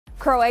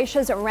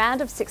Croatia's round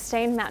of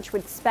 16 match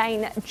with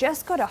Spain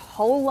just got a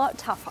whole lot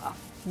tougher.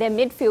 Their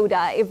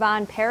midfielder,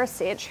 Ivan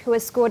Perisic, who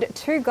has scored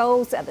 2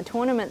 goals at the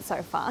tournament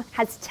so far,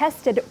 has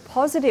tested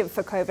positive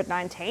for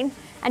COVID-19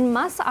 and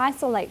must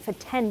isolate for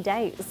 10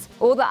 days.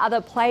 All the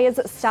other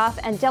players, staff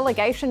and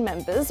delegation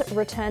members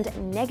returned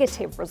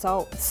negative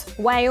results.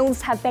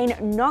 Wales have been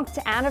knocked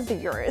out of the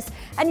Euros,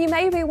 and you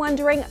may be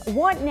wondering,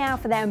 what now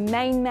for their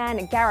main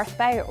man, Gareth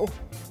Bale?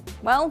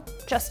 Well,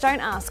 just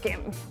don't ask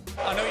him.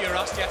 I know you were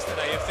asked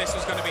yesterday if this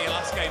was going to be your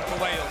last game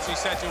for Wales. You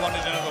said you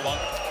wanted another one.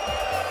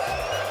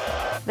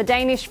 The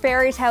Danish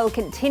fairy tale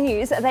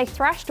continues. They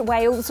thrashed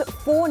Wales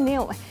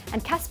 4-0,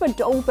 and Kasper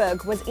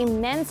Dolberg was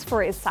immense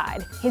for his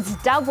side. His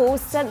double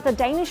sent the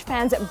Danish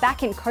fans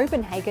back in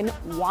Copenhagen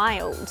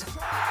wild.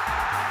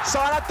 Så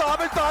er der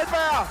dobbelt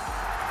Dolberg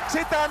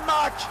til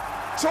Danmark.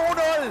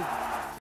 2-0.